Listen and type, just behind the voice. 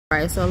All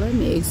right, so let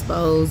me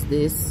expose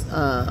this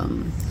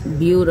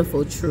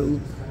beautiful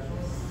truth.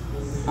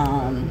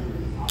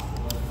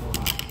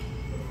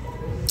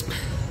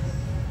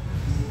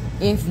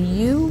 If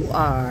you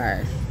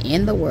are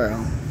in the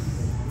world,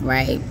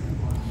 right,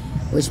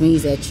 which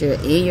means that you're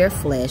in your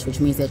flesh, which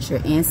means that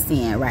you're in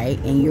sin, right,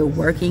 and you're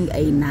working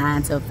a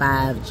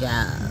 9-to-5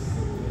 job,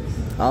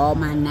 all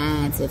my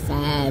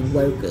 9-to-5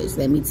 workers,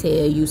 let me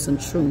tell you some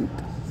truth.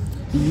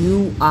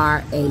 You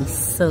are a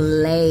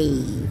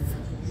slave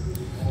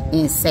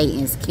in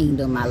Satan's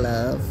kingdom, my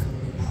love.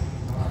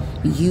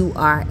 You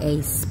are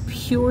a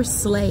pure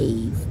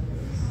slave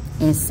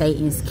in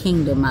Satan's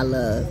kingdom, my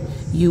love.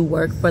 You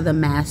work for the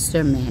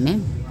master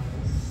Mammon.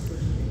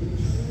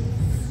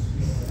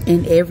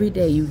 And every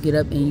day you get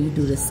up and you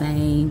do the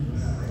same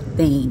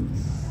thing.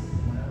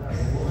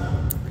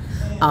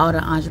 All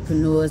the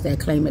entrepreneurs that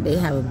claim that they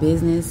have a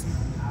business,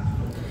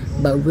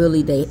 but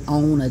really they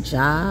own a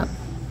job,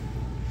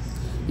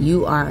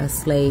 you are a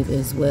slave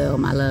as well,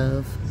 my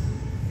love.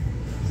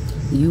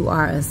 You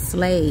are a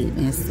slave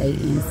in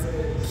Satan's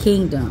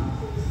kingdom.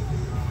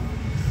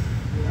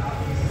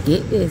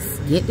 Get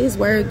this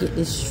word, get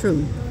this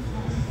truth.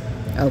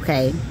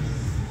 Okay?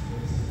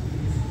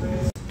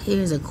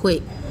 Here's a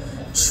quick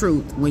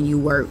truth when you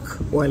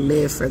work or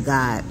live for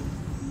God.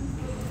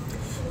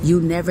 You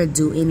never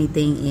do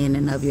anything in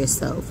and of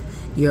yourself.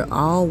 You're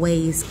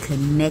always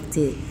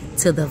connected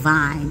to the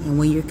vine. And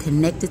when you're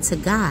connected to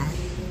God,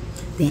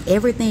 then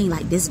everything,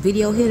 like this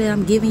video here that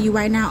I'm giving you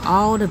right now,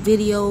 all the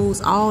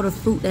videos, all the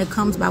fruit that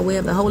comes by way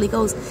of the Holy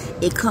Ghost,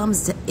 it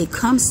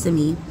comes to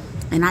me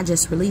and I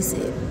just release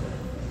it.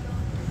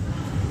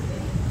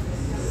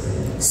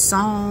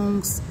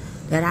 Songs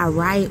that I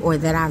write or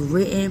that I've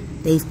written,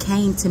 they've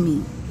came to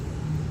me.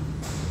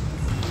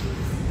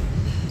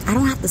 I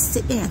don't have to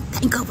sit there and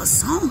think of a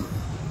song.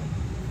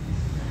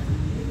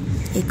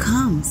 It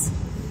comes.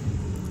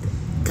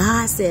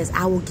 God says,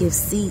 I will give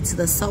seed to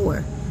the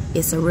sower.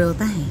 It's a real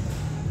thing.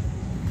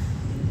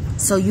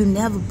 So you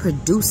never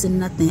producing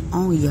nothing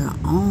on your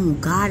own.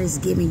 God is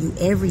giving you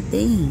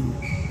everything.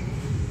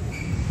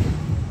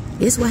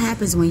 It's what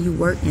happens when you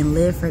work and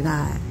live for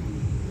God.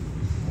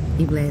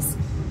 Be blessed.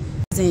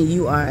 Saying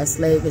you are a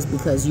slave is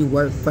because you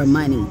work for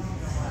money.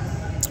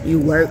 You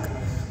work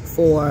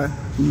for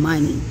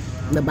money.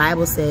 The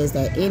Bible says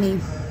that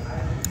any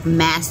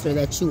master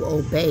that you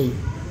obey,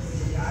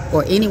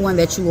 or anyone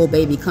that you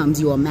obey, becomes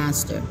your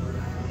master.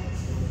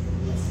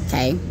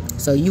 Okay?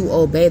 So you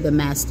obey the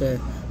master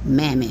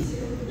Mammon.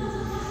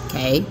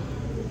 Okay?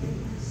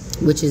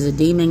 Which is a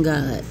demon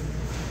god.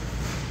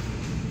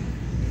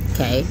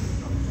 Okay?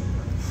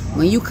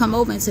 When you come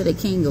over into the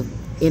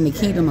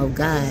kingdom of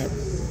God,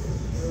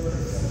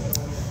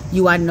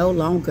 you are no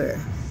longer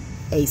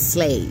a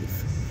slave.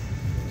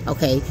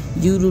 Okay?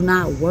 You do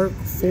not work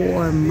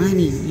for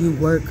money. You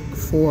work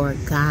for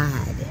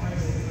God.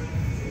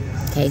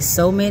 Okay?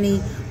 So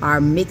many are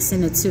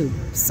mixing the two.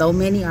 So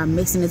many are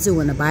mixing the two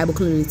when the Bible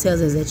clearly tells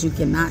us that you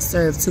cannot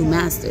serve two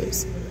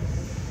masters.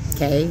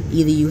 Okay?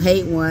 Either you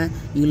hate one,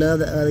 you love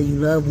the other, you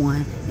love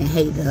one and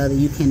hate the other.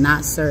 You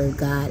cannot serve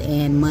God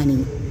and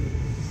money.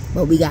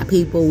 But we got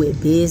people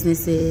with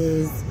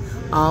businesses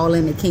all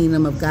in the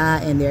kingdom of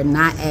God, and they're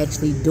not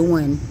actually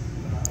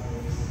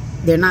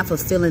they're not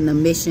fulfilling the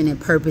mission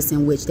and purpose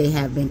in which they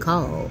have been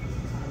called.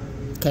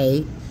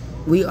 Okay?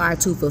 We are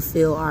to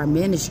fulfill our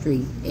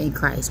ministry in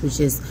Christ, which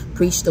is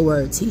preach the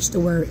word, teach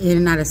the word in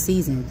and out of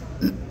season.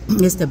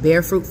 It's to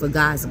bear fruit for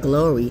God's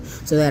glory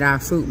so that our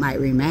fruit might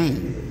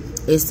remain.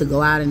 It's to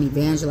go out and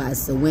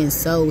evangelize, to win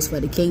souls for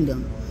the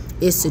kingdom.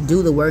 It's to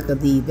do the work of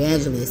the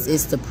evangelist.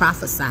 It's to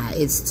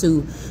prophesy. It's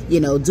to,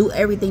 do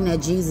everything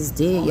that Jesus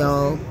did,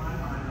 y'all.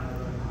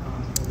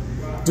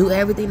 Do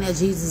everything that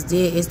Jesus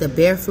did. Is to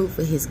bear fruit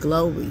for his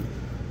glory.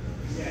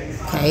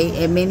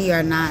 Okay, and many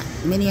are not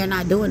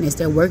doing this.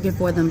 They're working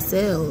for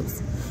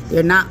themselves.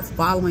 They're not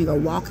following or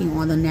walking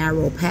on the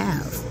narrow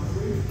path.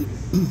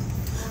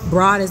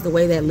 Broad is the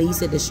way that leads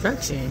to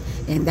destruction,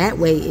 and that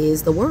way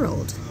is the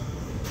world.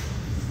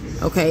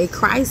 Okay,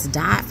 Christ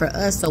died for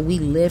us, so we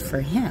live for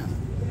him.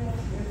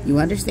 You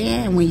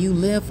understand? When you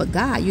live for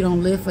God, you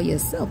don't live for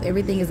yourself.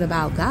 Everything is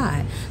about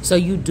God. So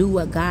you do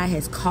what God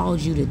has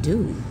called you to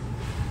do.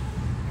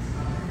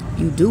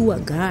 You do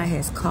what God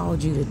has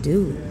called you to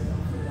do.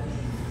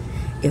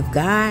 If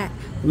God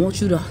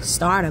wants you to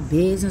start a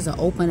business or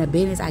open a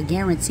business, I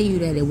guarantee you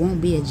that it won't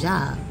be a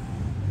job.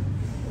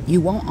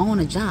 You won't own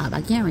a job.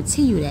 I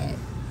guarantee you that.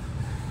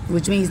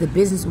 Which means the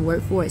business will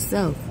work for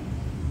itself.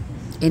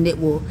 And it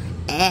will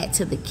add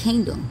to the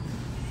kingdom.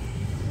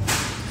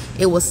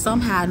 It will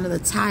somehow or another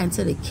tie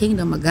into the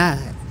kingdom of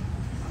God.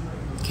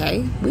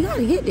 Okay? We got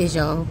to get this,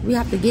 y'all. We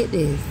have to get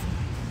this.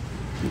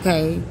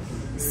 Okay?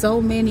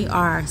 So many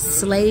are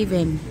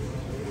slaving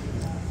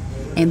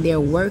and they're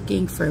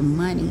working for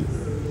money.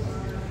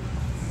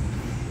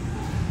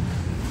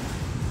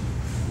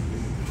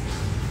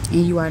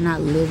 And you are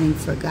not living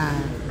for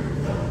God.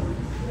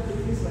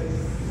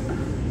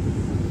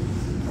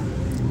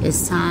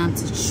 It's time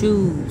to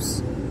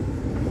choose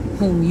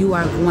whom you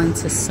are going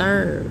to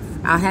serve.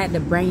 I had to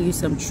bring you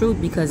some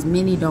truth because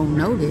many don't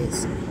know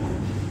this.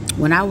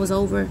 When I was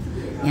over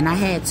and I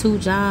had 2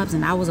 jobs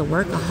and I was a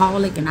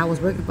workaholic and I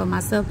was working for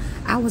myself,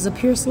 I was a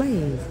pure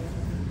slave.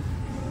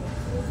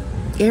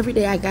 Every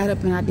day I got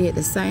up and I did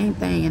the same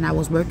thing, and I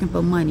was working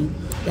for money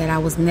that I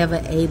was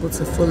never able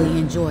to fully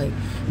enjoy,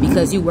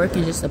 because you're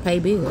working just to pay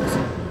bills.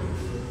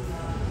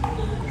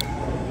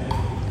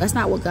 That's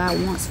not what God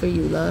wants for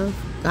you, love.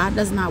 God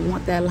does not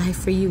want that life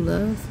for you,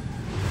 love.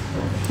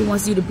 He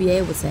wants you to be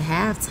able to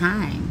have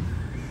time.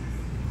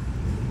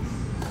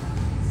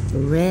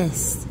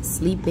 Rest,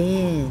 sleep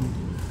in,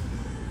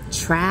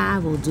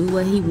 travel, do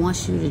what he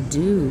wants you to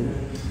do.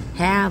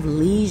 Have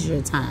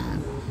leisure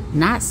time.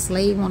 Not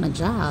slave on a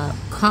job.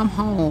 Come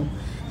home,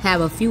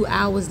 have a few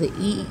hours to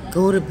eat,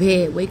 go to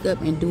bed, wake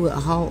up and do it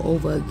all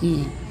over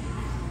again.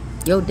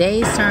 Your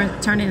days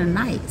turn into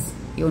nights.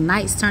 Your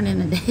nights turn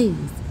into days.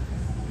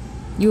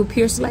 You're a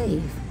pure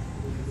slave.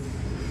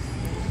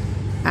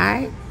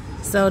 Alright?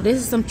 So this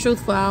is some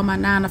truth for all my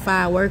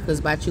 9-to-5 workers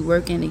about you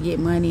working to get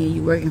money and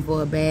you working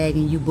for a bag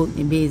and you booked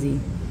and busy.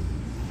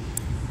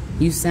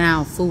 You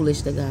sound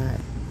foolish to God.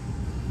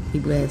 Be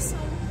blessed.